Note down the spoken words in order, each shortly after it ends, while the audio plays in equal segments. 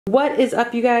What is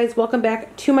up, you guys? Welcome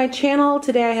back to my channel.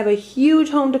 Today I have a huge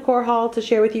home decor haul to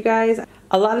share with you guys.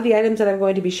 A lot of the items that I'm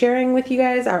going to be sharing with you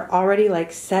guys are already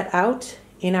like set out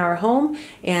in our home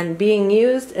and being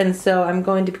used, and so I'm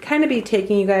going to kind of be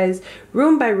taking you guys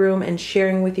room by room and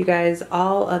sharing with you guys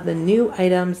all of the new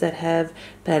items that have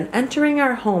been entering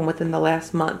our home within the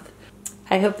last month.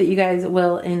 I hope that you guys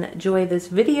will enjoy this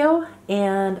video,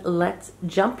 and let's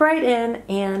jump right in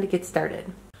and get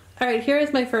started. Alright, here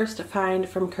is my first find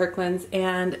from Kirklands,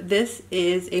 and this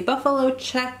is a buffalo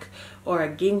check or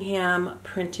a gingham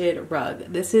printed rug.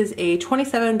 This is a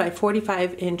 27 by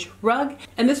 45 inch rug,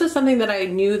 and this was something that I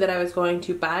knew that I was going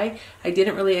to buy. I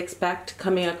didn't really expect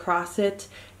coming across it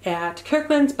at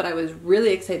Kirklands, but I was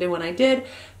really excited when I did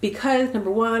because,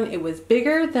 number one, it was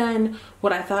bigger than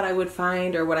what I thought I would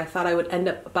find or what I thought I would end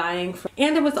up buying,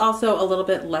 and it was also a little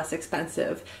bit less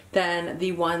expensive than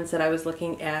the ones that I was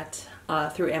looking at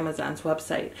through Amazon's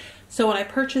website. So when I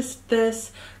purchased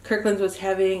this, Kirklands was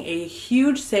having a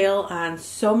huge sale on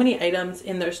so many items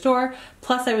in their store,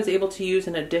 plus I was able to use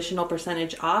an additional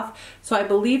percentage off. So I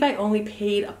believe I only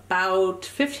paid about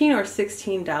 $15 or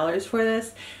 $16 for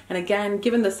this. And again,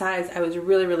 given the size, I was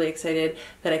really excited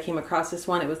that I came across this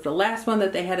one. It was the last one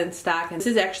that they had in stock, and this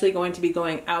is actually going to be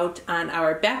going out on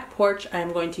our back porch.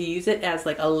 I'm going to use it as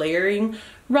like a layering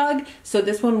rug. So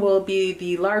this one will be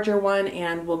the larger one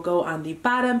and will go on the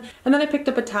bottom. And then I picked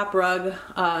up a top rug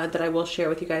that I will share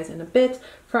with you guys in a bit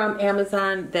from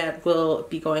Amazon that will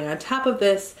be going on top of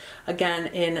this, again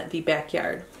in the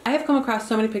backyard. I have come across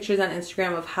so many pictures on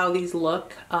Instagram of how these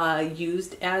look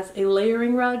used as a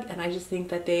layering rug, and I just think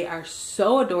that they are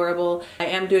so adorable. I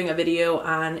am doing a video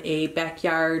on a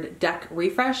backyard deck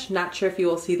refresh. Not sure if you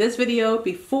will see this video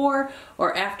before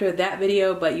or after that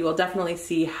video, but you will definitely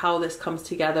see how this comes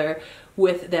together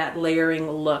with that layering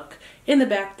look in the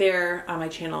back there on my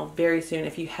channel very soon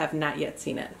if you have not yet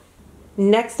seen it.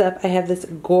 Next up, I have this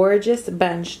gorgeous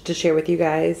bench to share with you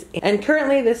guys, and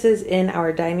currently this is in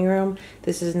our dining room.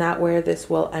 This is not where this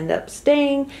will end up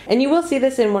staying, and you will see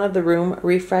this in one of the room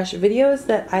refresh videos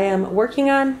that I am working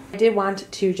on. I did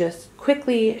want to just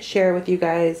quickly share with you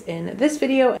guys in this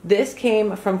video. This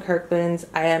came from Kirklands.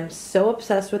 I am so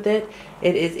obsessed with it.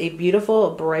 It is a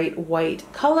beautiful bright white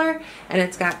color, and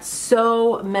it's got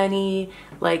so many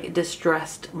like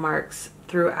distressed marks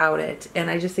throughout it, and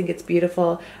I just think it's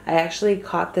beautiful. I actually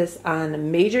caught this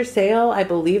on major sale. I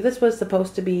believe this was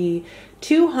supposed to be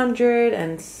 $200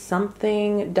 and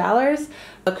something.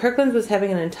 Kirklands was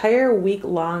having an entire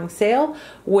week-long sale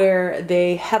where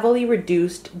they heavily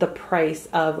reduced the price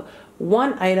of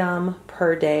one item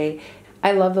per day.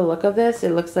 I love the look of this.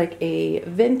 It looks like a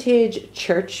vintage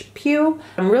church pew.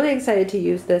 I'm really excited to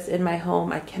use this in my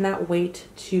home. I cannot wait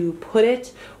to put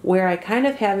it where I kind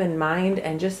of have in mind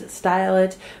and just style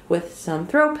it with some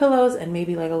throw pillows and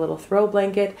maybe like a little throw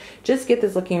blanket. Just get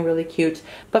this looking really cute.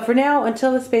 But for now,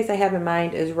 until the space I have in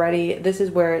mind is ready, this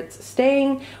is where it's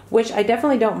staying, which I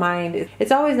definitely don't mind.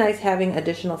 It's always nice having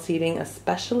additional seating,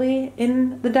 especially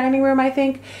in the dining room, I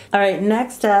think. All right,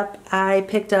 next up, I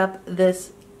picked up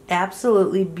this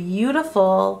absolutely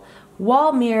beautiful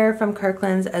wall mirror from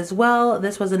Kirklands as well.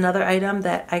 This was another item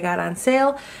that I got on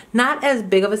sale. Not as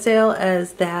big of a sale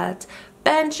as that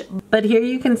bench, but here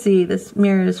you can see this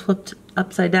mirror is flipped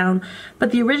upside down.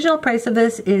 But the original price of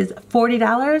this is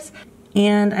 $40.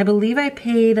 And I believe I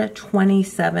paid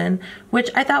 $27, which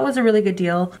I thought was a really good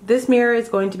deal. This mirror is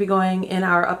going to be going in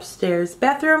our upstairs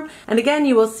bathroom, and again,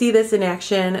 you will see this in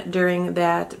action during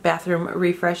that bathroom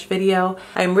refresh video.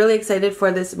 I'm really excited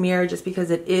for this mirror just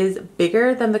because it is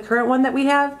bigger than the current one that we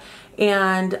have,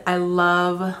 and I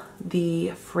love the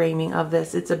framing of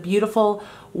this. It's a beautiful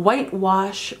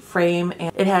whitewash frame,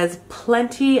 and it has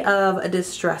plenty of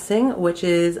distressing, which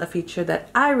is a feature that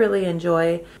I really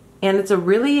enjoy. And it's a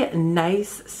really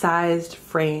nice sized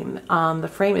frame. The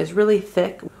frame is really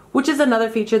thick, which is another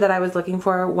feature that I was looking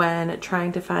for when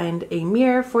trying to find a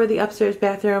mirror for the upstairs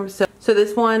bathroom. So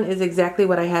this one is exactly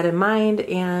what I had in mind,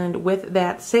 and with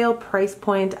that sale price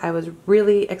point, I was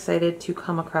really excited to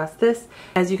come across this.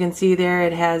 As you can see there,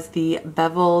 it has the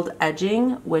beveled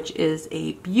edging, which is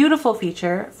a beautiful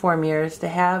feature for mirrors to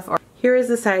have. Here is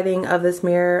the siding of this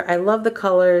mirror. I love the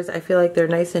colors. I feel like they're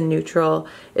nice and neutral.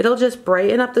 It'll just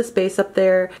brighten up the space up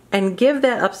there and give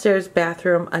that upstairs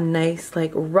bathroom a nice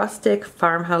like rustic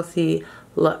farmhousey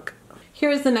look.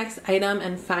 Here is the next item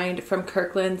and find from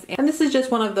Kirklands, and this is just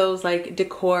one of those like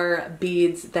decor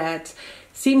beads that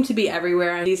seem to be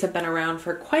everywhere. These have been around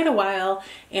for quite a while,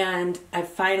 and I've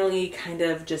finally kind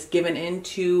of just given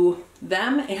into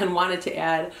them and wanted to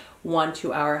add one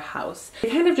to our house.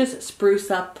 They kind of just spruce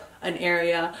up an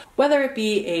area, whether it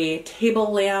be a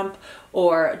table lamp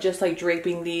or just like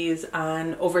draping these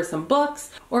on over some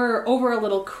books or over a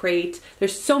little crate.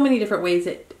 There's so many different ways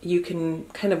that you can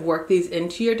kind of work these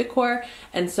into your decor,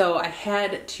 and so I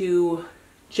had to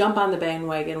jump on the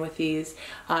bandwagon with these.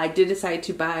 I did decide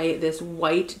to buy this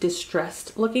white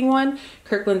distressed looking one.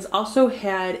 Kirkland's also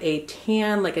had a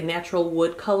tan, like a natural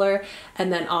wood color,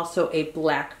 and then also a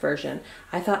black version.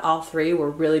 I thought all three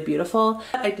were really beautiful.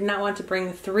 I did not want to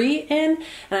bring three in,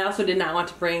 and I also did not want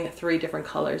to bring three different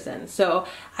colors in. So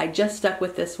I just stuck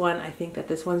with this one. I think that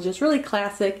this one's just really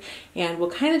classic and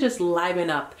will kind of just liven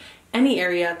up any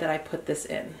area that I put this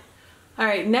in.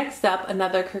 Alright, next up,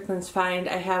 another Kirkland's find.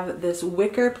 I have this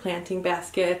wicker planting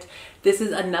basket. This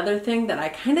is another thing that I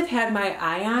kind of had my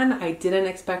eye on. I didn't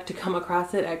expect to come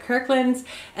across it at Kirkland's,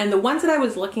 and the ones that I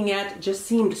was looking at just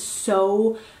seemed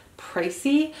so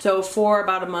pricey. So for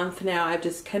about a month now, I've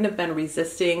just kind of been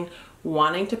resisting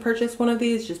wanting to purchase one of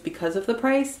these just because of the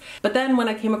price. But then when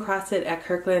I came across it at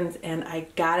Kirkland's and I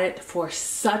got it for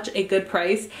such a good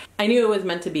price, I knew it was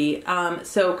meant to be.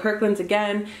 So Kirkland's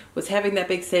again was having that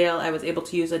big sale. I was able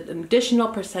to use an additional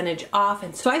percentage off,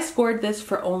 and so I scored this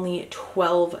for only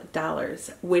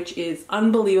 $12, which is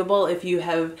unbelievable if you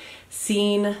have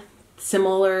seen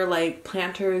similar like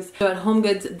planters. So at Home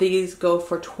Goods, these go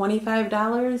for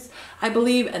 $25, I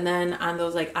believe, and then on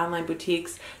those like online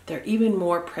boutiques, they're even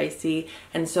more pricey.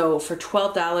 And so for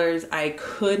 $12, I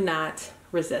could not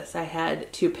resist. I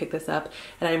had to pick this up,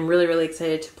 and I'm really, really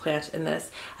excited to plant in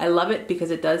this. I love it because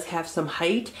it does have some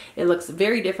height. It looks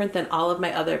very different than all of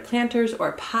my other planters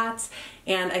or pots,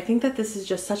 and I think that this is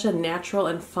just such a natural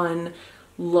and fun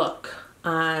look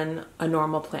on a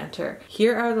normal planter.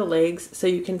 Here are the legs, so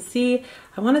you can see,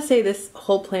 I want to say this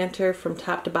whole planter from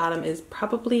top to bottom is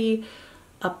probably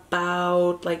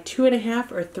about like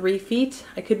 2.5 or 3 feet.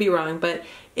 I could be wrong, but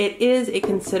it is a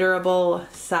considerable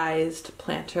sized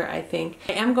planter, I think.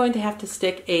 I am going to have to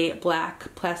stick a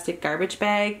black plastic garbage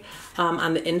bag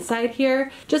on the inside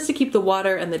here, just to keep the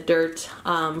water and the dirt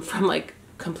from like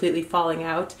completely falling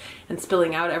out and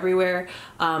spilling out everywhere,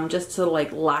 just to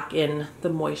like lock in the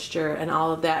moisture and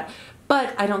all of that.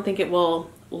 But I don't think it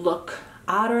will look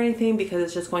odd or anything because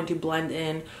it's just going to blend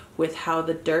in with how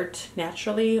the dirt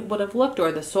naturally would have looked,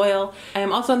 or the soil. I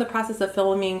am also in the process of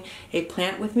filming a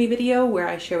plant with me video where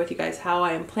I share with you guys how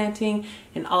I am planting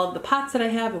in all of the pots that I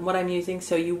have and what I'm using.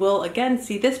 So you will again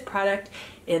see this product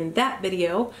in that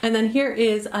video. And then here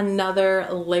is another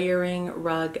layering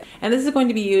rug, and this is going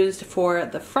to be used for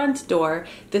the front door.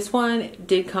 This one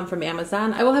did come from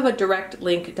Amazon. I will have a direct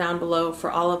link down below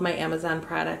for all of my Amazon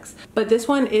products, but this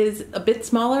one is a bit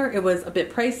smaller. It was a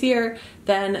bit pricier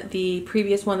than the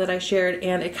previous one that I shared,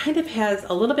 and it kind of has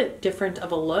a little bit different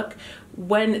of a look.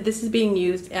 When this is being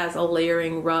used as a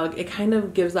layering rug, it kind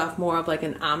of gives off more of like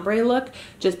an ombre look,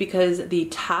 just because the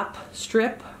top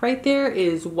strip right there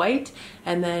is white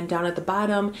and then down at the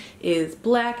bottom is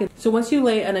black. So once you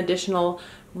lay an additional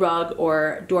rug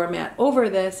or doormat over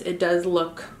this, it does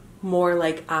look more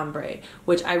like ombre,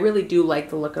 which I really do like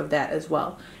the look of that as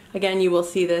well. Again, you will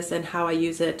see this and how I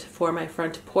use it for my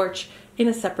front porch in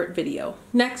a separate video.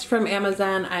 Next, from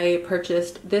Amazon, I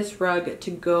purchased this rug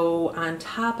to go on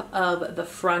top of the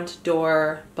front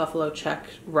door buffalo check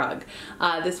rug.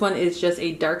 This one is just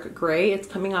a dark gray. It's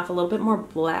coming off a little bit more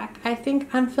black, I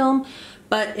think, on film,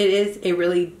 but it is a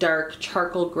really dark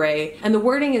charcoal gray, and the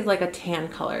wording is like a tan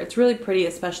color. It's really pretty,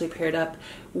 especially paired up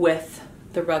with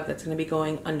the rug that's going to be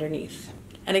going underneath.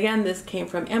 And again, this came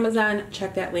from Amazon.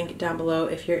 Check that link down below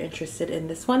if you're interested in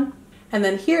this one. And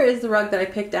then here is the rug that I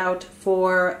picked out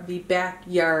for the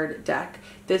backyard deck.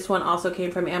 This one also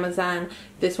came from Amazon.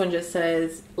 This one just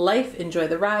says, "Life, enjoy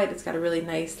the ride." It's got a really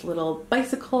nice little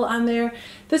bicycle on there.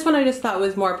 This one I just thought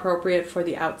was more appropriate for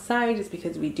the outside, just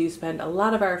because we do spend a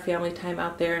lot of our family time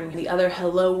out there. And the other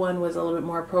Hello one was a little bit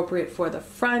more appropriate for the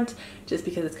front, just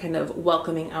because it's kind of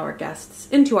welcoming our guests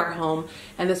into our home.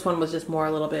 And this one was just more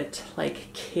a little bit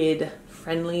like kid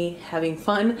friendly, having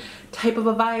fun type of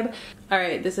a vibe. All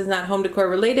right, this is not home decor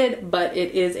related, but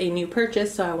it is a new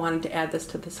purchase, so I wanted to add this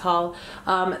to this haul.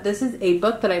 This is a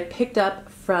book that I picked up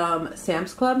from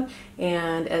Sam's Club,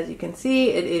 and as you can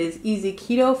see, it is Easy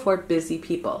Keto for Busy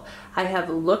People. I have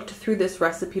looked through this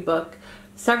recipe book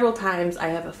several times. I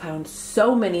have found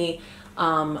so many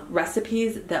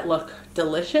recipes that look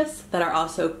delicious, that are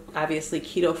also obviously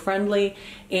keto friendly,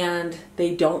 and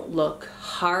they don't look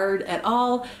hard at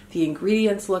all. The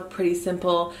ingredients look pretty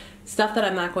simple, stuff that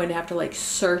I'm not going to have to like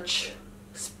search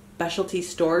specialty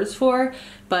stores for,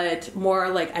 but more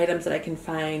like items that I can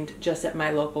find just at my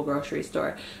local grocery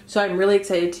store. So I'm really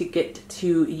excited to get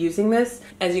to using this.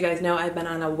 As you guys know, I've been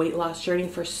on a weight loss journey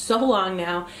for so long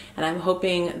now, and I'm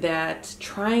hoping that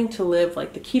trying to live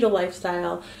like the keto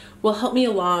lifestyle will help me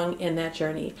along in that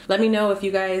journey. Let me know if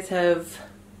you guys have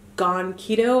gone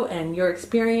keto and your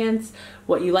experience,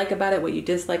 what you like about it, what you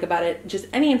dislike about it, just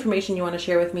any information you want to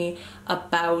share with me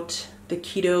about the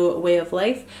keto way of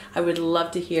life. I would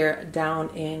love to hear down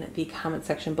in the comment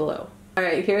section below. All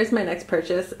right, here's my next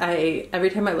purchase. Every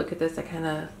time I look at this, I kind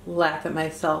of laugh at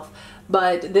myself.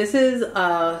 But this is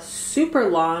a super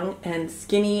long and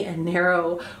skinny and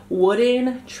narrow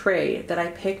wooden tray that I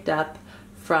picked up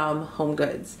from Home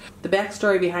Goods. The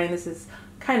backstory behind this is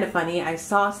kind of funny. I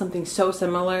saw something so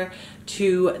similar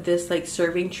to this like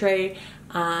serving tray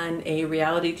on a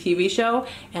reality TV show,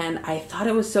 and I thought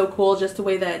it was so cool just the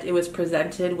way that it was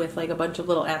presented with like a bunch of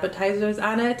little appetizers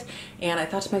on it. And I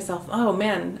thought to myself, oh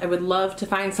man, I would love to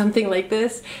find something like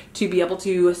this to be able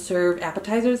to serve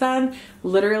appetizers on.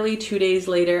 Literally 2 days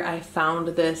later, I found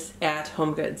this at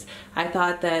Home Goods. I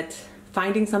thought that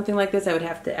finding something like this I would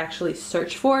have to actually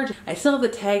search for. I still have the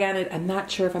tag on it. I'm not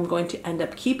sure if I'm going to end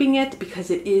up keeping it because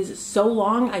it is so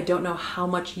long. I don't know how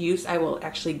much use I will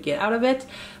actually get out of it,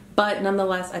 but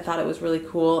nonetheless I thought it was really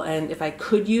cool, and if I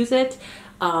could use it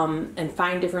and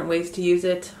find different ways to use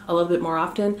it a little bit more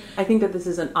often, I think that this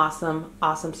is an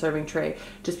awesome serving tray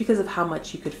just because of how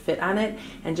much you could fit on it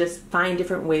and just find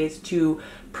different ways to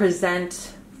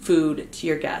present food to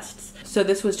your guests. So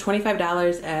this was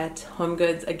 $25 at Home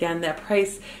Goods. Again, that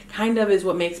price kind of is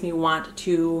what makes me want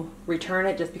to return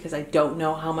it just because I don't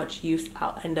know how much use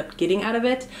I'll end up getting out of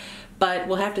it. But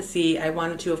we'll have to see. I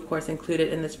wanted to, of course, include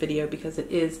it in this video because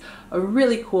it is a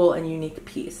really cool and unique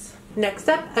piece. Next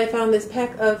up, I found this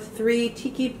pack of 3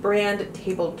 Tiki brand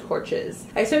table torches.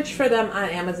 I searched for them on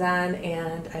Amazon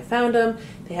and I found them.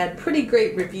 They had pretty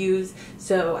great reviews,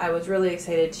 so I was really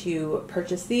excited to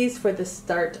purchase these for the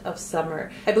start of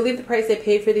summer. I believe the price I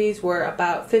paid for these were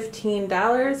about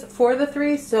 $15 for the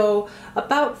 3, so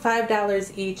about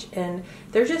 $5 each, and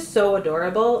they're just so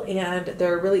adorable and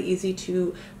they're really easy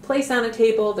to place on a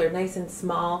table. They're nice and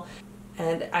small.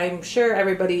 And I'm sure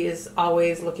everybody is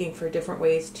always looking for different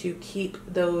ways to keep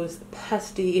those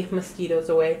pesky mosquitoes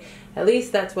away. At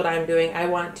least that's what I'm doing. I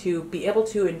want to be able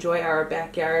to enjoy our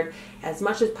backyard as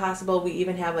much as possible. We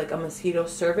even have like a mosquito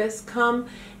service come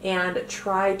and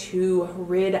try to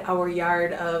rid our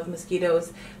yard of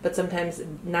mosquitoes, but sometimes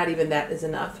not even that is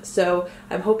enough. So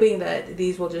I'm hoping that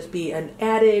these will just be an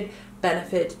added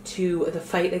benefit to the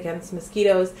fight against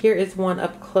mosquitoes. Here is one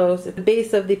up close. The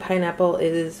base of the pineapple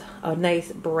is a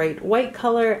nice bright white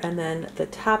color, and then the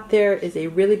top there is a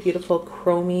really beautiful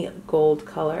chromy gold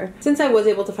color. Since I was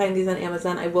able to find these on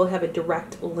Amazon, I will have a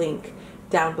direct link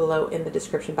down below in the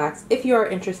description box if you are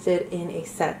interested in a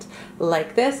set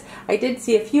like this. I did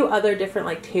see a few other different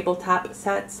like tabletop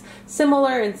sets,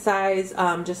 similar in size,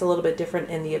 just a little bit different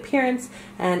in the appearance,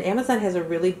 and Amazon has a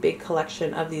really big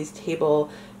collection of these tabletop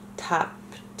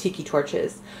tiki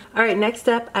torches. All right, next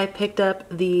up I picked up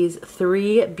these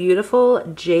 3 beautiful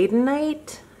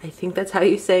jadeite. I think that's how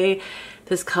you say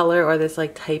this color or this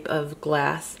like type of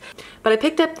glass. But I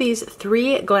picked up these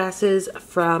 3 glasses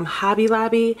from Hobby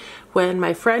Lobby. When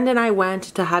my friend and I went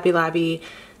to Hobby Lobby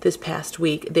this past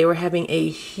week, they were having a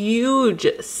huge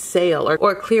sale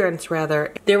or clearance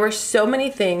rather. There were so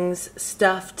many things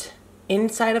stuffed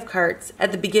inside of carts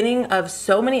at the beginning of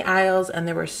so many aisles, and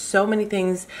there were so many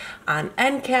things on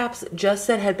end caps just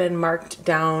that had been marked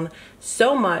down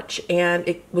so much, and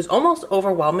it was almost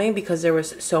overwhelming because there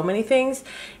was so many things.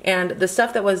 And the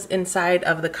stuff that was inside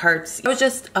of the carts, I was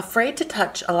just afraid to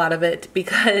touch a lot of it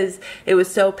because it was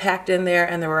so packed in there,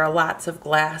 and there were lots of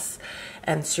glass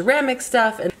and ceramic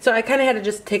stuff, and so I kind of had to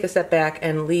just take a step back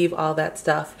and leave all that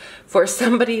stuff for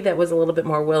somebody that was a little bit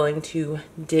more willing to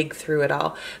dig through it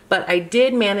all. But I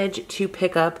did manage to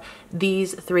pick up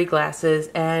these 3 glasses,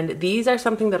 and these are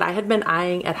something that I had been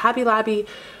eyeing at Hobby Lobby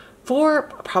for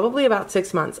probably about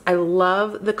 6 months. I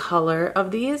love the color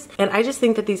of these, and I just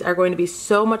think that these are going to be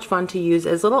so much fun to use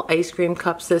as little ice cream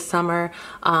cups this summer.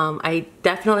 I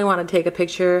definitely want to take a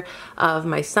picture of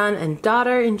my son and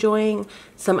daughter enjoying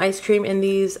some ice cream in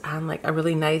these on like a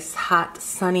really nice hot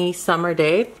sunny summer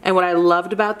day. And what I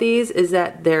loved about these is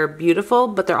that they're beautiful,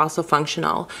 but they're also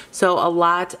functional. So a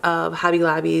lot of Hobby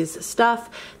Lobby's stuff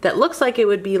that looks like it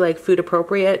would be like food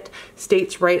appropriate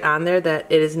states right on there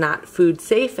that it is not food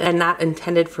safe, and not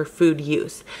intended for food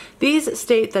use. These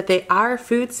state that they are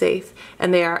food safe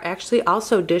and they are actually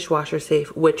also dishwasher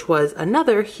safe, which was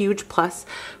another huge plus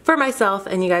for myself,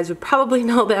 and you guys would probably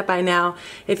know that by now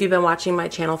if you've been watching my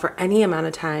channel for any amount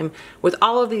of time. With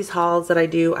all of these hauls that I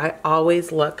do, I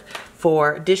always look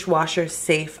for dishwasher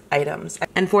safe items.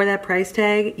 And for that price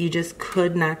tag, you just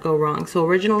could not go wrong. So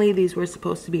originally these were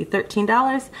supposed to be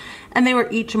 $13 and they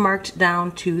were each marked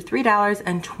down to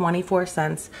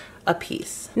 $3.24 a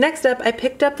piece. Next up, I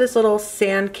picked up this little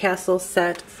sandcastle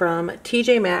set from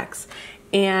Maxx,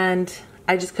 and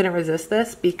I just couldn't resist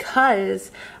this because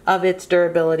of its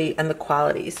durability and the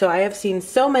quality. So I have seen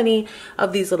so many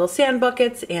of these little sand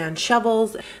buckets and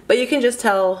shovels, but you can just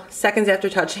tell seconds after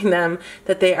touching them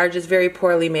that they are just very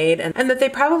poorly made, and that they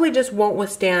probably just won't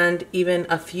withstand even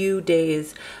a few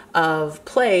days of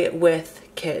play with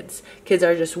kids. Kids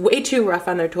are just way too rough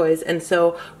on their toys. And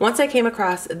so once I came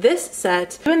across this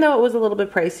set, even though it was a little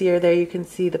bit pricier, there you can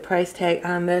see the price tag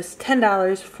on this,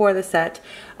 $10 for the set.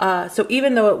 So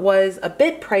even though it was a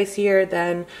bit pricier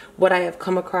than what I have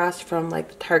come across from like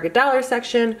the Target dollar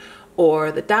section or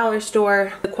the dollar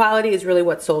store, the quality is really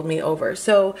what sold me over.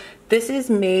 So this is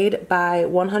made by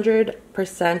 100%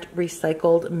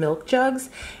 recycled milk jugs,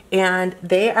 and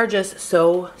they are just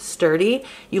so sturdy.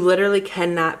 You literally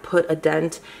cannot put a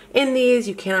dent in these.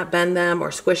 You cannot bend them or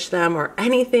squish them or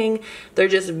anything. They're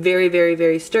just very, very,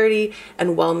 very sturdy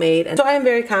and well made. And so I am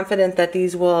very confident that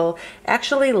these will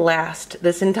actually last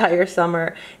this entire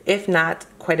summer, if not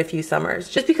quite a few summers,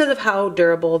 just because of how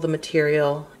durable the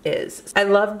material is. I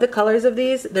love the colors of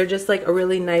these. They're just like a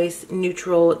really nice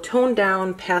neutral toned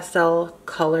down pastel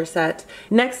color set.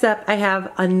 Next up, I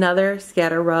have another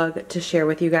scatter rug to share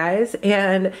with you guys,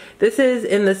 and this is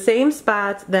in the same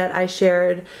spot that I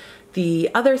shared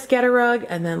the other scatter rug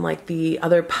and then like the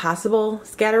other possible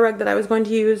scatter rug that I was going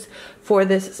to use for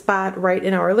this spot right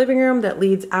in our living room that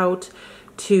leads out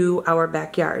to our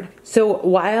backyard. So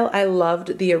while I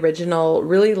loved the original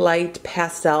really light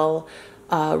pastel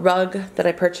rug that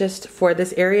I purchased for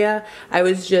this area, I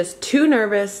was just too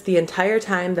nervous the entire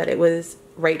time that it was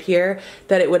right here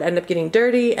that it would end up getting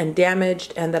dirty and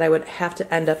damaged and that I would have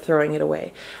to end up throwing it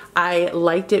away. I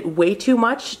liked it way too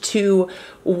much to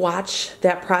watch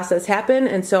that process happen,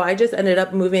 and so I just ended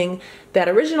up moving that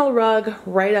original rug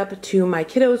right up to my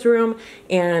kiddo's room,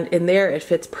 and in there it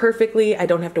fits perfectly. I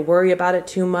don't have to worry about it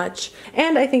too much,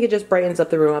 and I think it just brightens up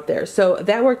the room up there. So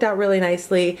that worked out really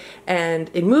nicely, and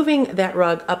in moving that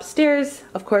rug upstairs,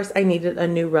 of course, I needed a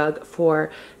new rug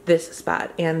for this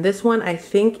spot, and this one I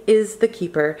think is the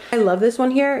keeper. I love this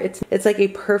one here. It's like a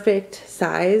perfect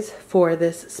size for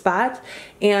this spot,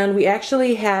 and we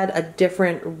actually had a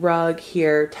different rug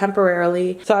here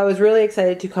temporarily, so I was really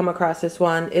excited to come across this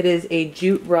one. It is a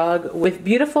jute rug with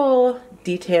beautiful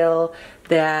detail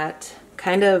that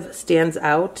kind of stands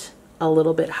out a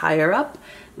little bit higher up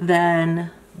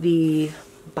than the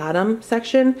bottom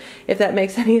section, if that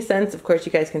makes any sense. Of course,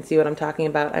 you guys can see what I'm talking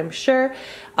about, I'm sure.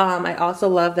 I also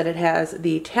love that it has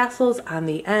the tassels on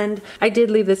the end. I did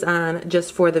leave this on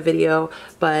just for the video,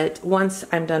 but once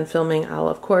I'm done filming, I'll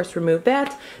of course remove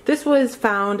that. This was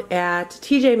found at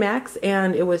Maxx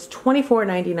and it was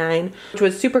 $24.99, which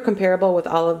was super comparable with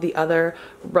all of the other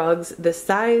rugs this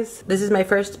size. This is my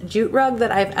first jute rug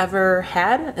that I've ever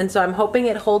had, and so I'm hoping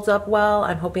it holds up well.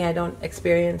 I'm hoping I don't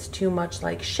experience too much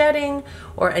like shedding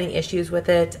or any issues with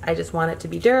it. I just want it to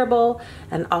be durable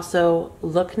and also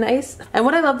look nice. And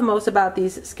what I love the most about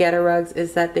these scatter rugs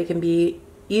is that they can be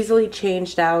easily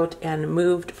changed out and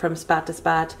moved from spot to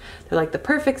spot. They're like the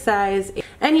perfect size,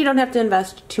 and you don't have to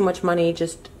invest too much money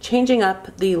just changing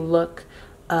up the look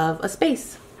of a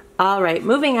space. All right,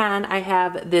 moving on, I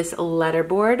have this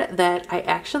letterboard that I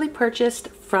actually purchased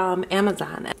from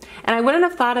Amazon. And I wouldn't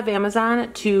have thought of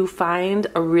Amazon to find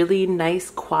a really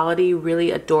nice quality, really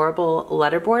adorable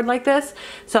letterboard like this.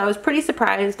 So I was pretty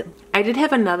surprised. I did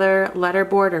have another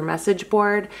letterboard or message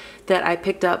board that I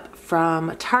picked up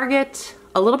from Target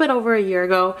a little bit over a year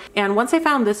ago. And once I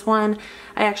found this one,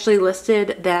 I actually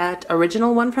listed that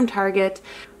original one from Target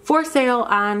for sale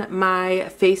on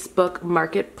my Facebook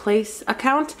Marketplace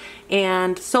account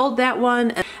and sold that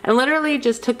one, and literally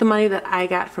just took the money that I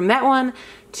got from that one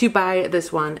to buy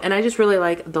this one. And I just really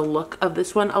like the look of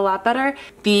this one a lot better.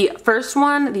 The first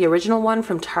one, the original one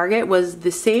from Target, was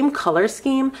the same color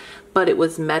scheme, but it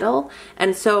was metal,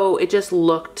 and so it just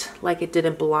looked like it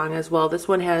didn't belong as well. This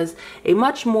one has a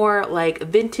much more like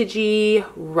vintagey,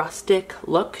 rustic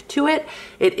look to it.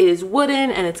 It is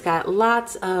wooden and it's got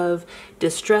lots of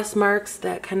distress marks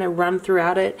that kind of run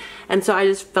throughout it, and so I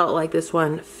just felt like this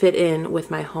one fit in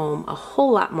with my home a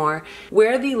whole lot more.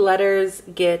 Where the letters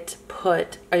get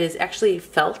put is actually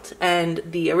felt, and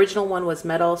the original one was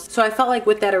metal, so I felt like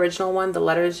with that original one the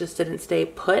letters just didn't stay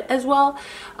put as well.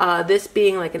 This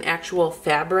being like an actual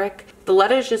fabric, the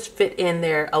letters just fit in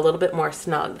there a little bit more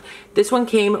snug. This one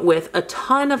came with a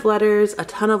ton of letters, a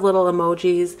ton of little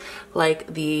emojis,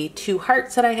 like the 2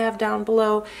 hearts that I have down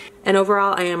below. And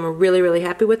overall, I am really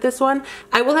happy with this one.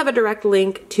 I will have a direct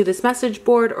link to this message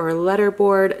board or letter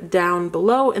board down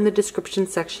below in the description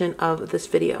section of this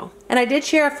video. And I did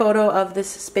share a photo of this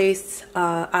space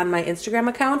on my Instagram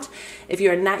account. If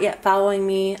you are not yet following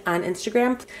me on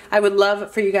Instagram, I would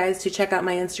love for you guys to check out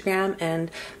my Instagram and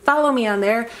follow me on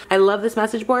there. I love this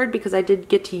message board because I did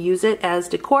get to use it as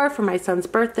decor for my son's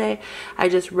birthday. I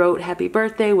just wrote happy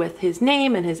birthday with his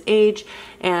name and his age,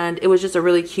 and it was just a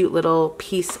really cute little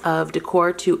piece of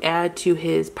decor to add to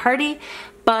his party.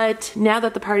 But now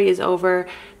that the party is over,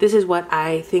 this is what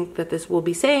I think that this will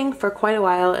be saying for quite a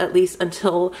while, at least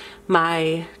until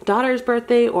my daughter's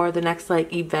birthday or the next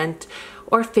like event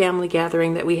or family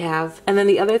gathering that we have. And then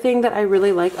the other thing that I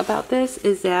really like about this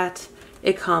is that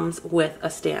it comes with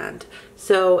a stand.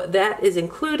 So that is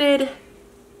included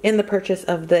in the purchase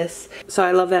of this. So I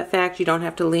love that fact. You don't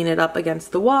have to lean it up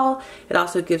against the wall. It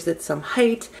also gives it some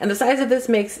height. And the size of this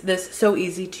makes this so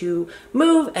easy to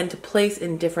move and to place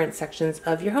in different sections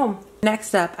of your home.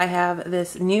 Next up, I have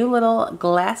this new little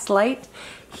glass light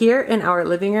here in our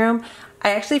living room.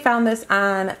 I actually found this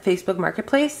on Facebook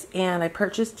Marketplace and I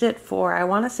purchased it for, I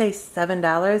want to say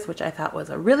 $7, which I thought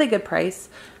was a really good price.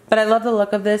 But I love the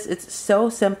look of this. It's so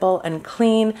simple and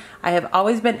clean. I have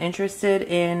always been interested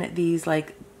in these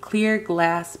like clear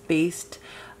glass based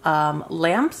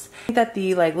lamps. I think that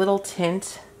the like little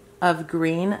tint of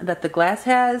green that the glass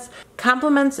has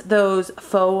complements those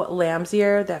faux lamb's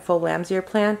ear, that faux lamb's ear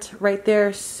plant right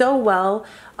there so well.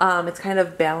 It's kind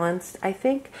of balanced, I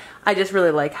think. I just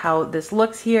really like how this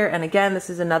looks here. And again, this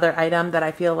is another item that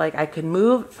I feel like I could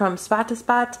move from spot to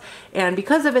spot. And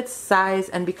because of its size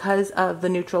and because of the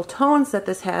neutral tones that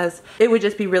this has, it would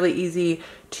just be really easy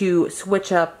to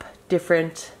switch up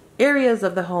different areas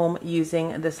of the home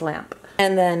using this lamp.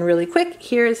 And then really quick,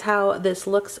 here's how this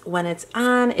looks when it's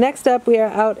on. Next up, we are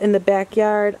out in the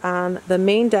backyard on the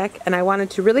main deck, and I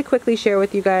wanted to really quickly share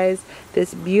with you guys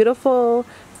this beautiful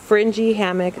fringy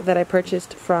hammock that I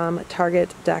purchased from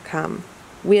Target.com.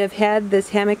 We have had this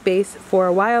hammock base for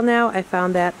a while now. I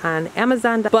found that on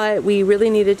Amazon, but we really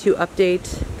needed to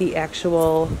update the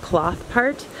actual cloth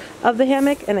part of the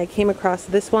hammock, and I came across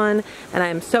this one and I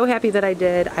am so happy that I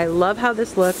did. I love how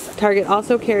this looks. Target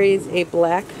also carries a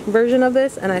black version of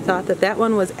this, and I thought that that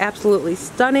one was absolutely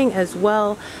stunning as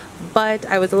well, but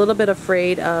I was a little bit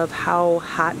afraid of how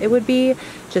hot it would be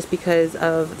just because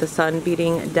of the sun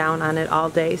beating down on it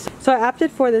all day. So I opted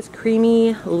for this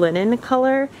creamy linen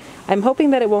color. I'm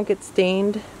hoping that it won't get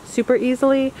stained super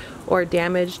easily or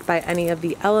damaged by any of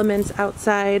the elements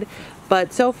outside,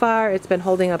 but so far it's been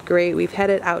holding up great. We've had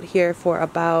it out here for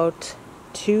about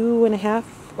 2.5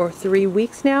 or 3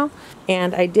 weeks now,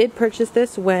 and I did purchase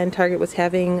this when Target was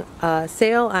having a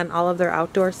sale on all of their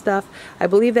outdoor stuff. I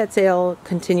believe that sale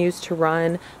continues to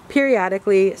run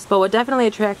periodically, but what definitely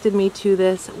attracted me to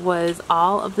this was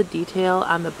all of the detail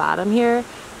on the bottom here.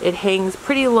 It hangs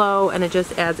pretty low and it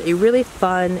just adds a really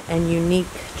fun and unique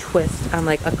twist on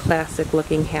like a classic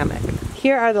looking hammock.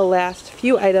 Here are the last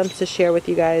few items to share with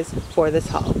you guys for this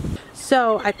haul.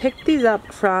 So I picked these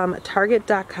up from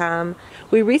Target.com.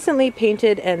 We recently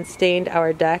painted and stained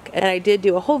our deck, and I did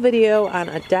do a whole video on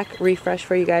a deck refresh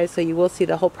for you guys, so you will see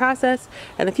the whole process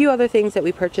and a few other things that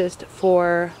we purchased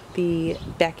for the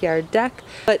backyard deck.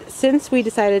 But since we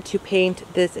decided to paint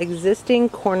this existing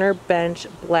corner bench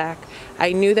black,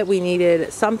 I knew that we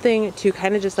needed something to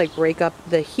kind of just like break up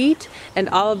the heat and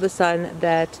all of the sun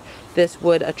that this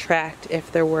would attract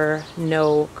if there were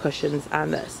no cushions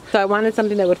on this. So I wanted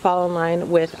something that would fall in line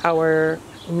with our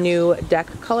new deck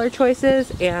color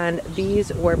choices, and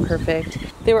these were perfect.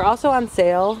 They were also on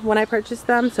sale when I purchased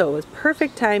them, so it was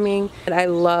perfect timing, and I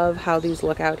love how these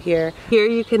look out here. Here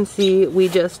you can see we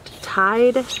just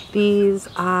tied these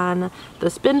on the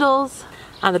spindles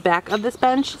on the back of this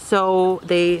bench, so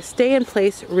they stay in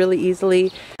place really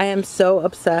easily. I am so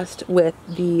obsessed with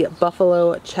the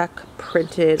buffalo check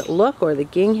printed look, or the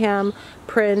gingham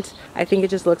print. I think it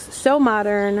just looks so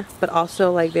modern, but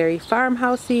also like very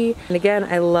farmhousey. And again,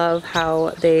 I love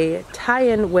how they tie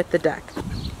in with the deck.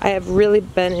 I have really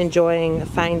been enjoying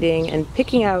finding and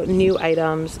picking out new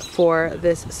items for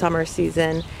this summer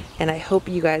season, and I hope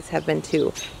you guys have been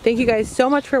too. Thank you guys so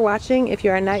much for watching. If you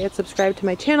are not yet subscribed to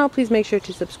my channel, please make sure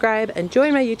to subscribe and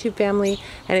join my YouTube family.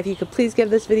 And if you could please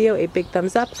give this video a big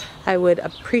thumbs up, I would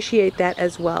appreciate that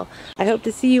as well. I hope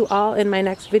to see you all in my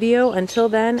next video. Until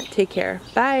then, take care.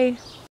 Bye.